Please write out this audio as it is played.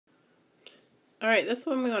All right, this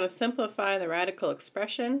one we want to simplify the radical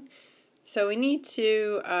expression. So we need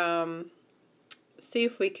to see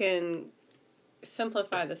if we can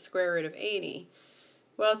simplify the square root of 80.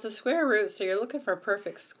 Well, it's a square root, so you're looking for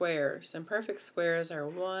perfect squares. And perfect squares are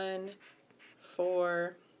 1,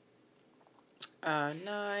 4,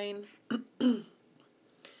 9,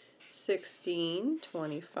 16,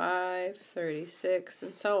 25, 36,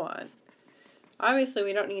 and so on. Obviously,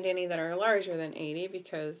 we don't need any that are larger than 80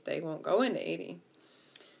 because they won't go into 80.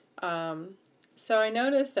 So I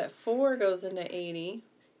noticed that 4 goes into 80.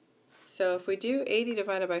 So if we do 80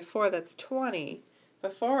 divided by 4, that's 20.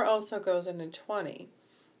 But 4 also goes into 20.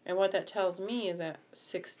 And what that tells me is that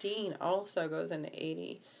 16 also goes into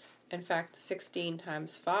 80. In fact, 16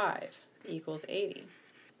 times 5 equals 80.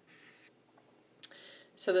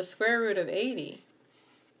 So the square root of 80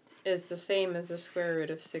 is the same as the square root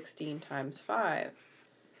of 16 times 5.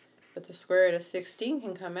 But the square root of 16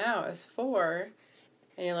 can come out as 4,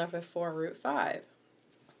 and you're left with 4 root 5.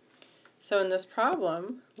 So in this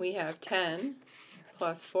problem, we have 10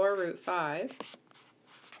 plus 4 root 5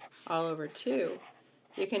 all over 2.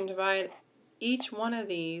 You can divide each one of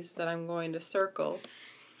these that I'm going to circle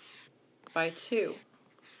by 2.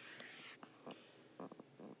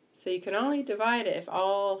 So you can only divide it if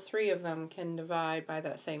all 3 of them can divide by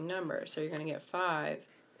that same number. So you're going to get 5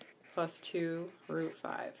 plus 2 root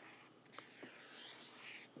 5.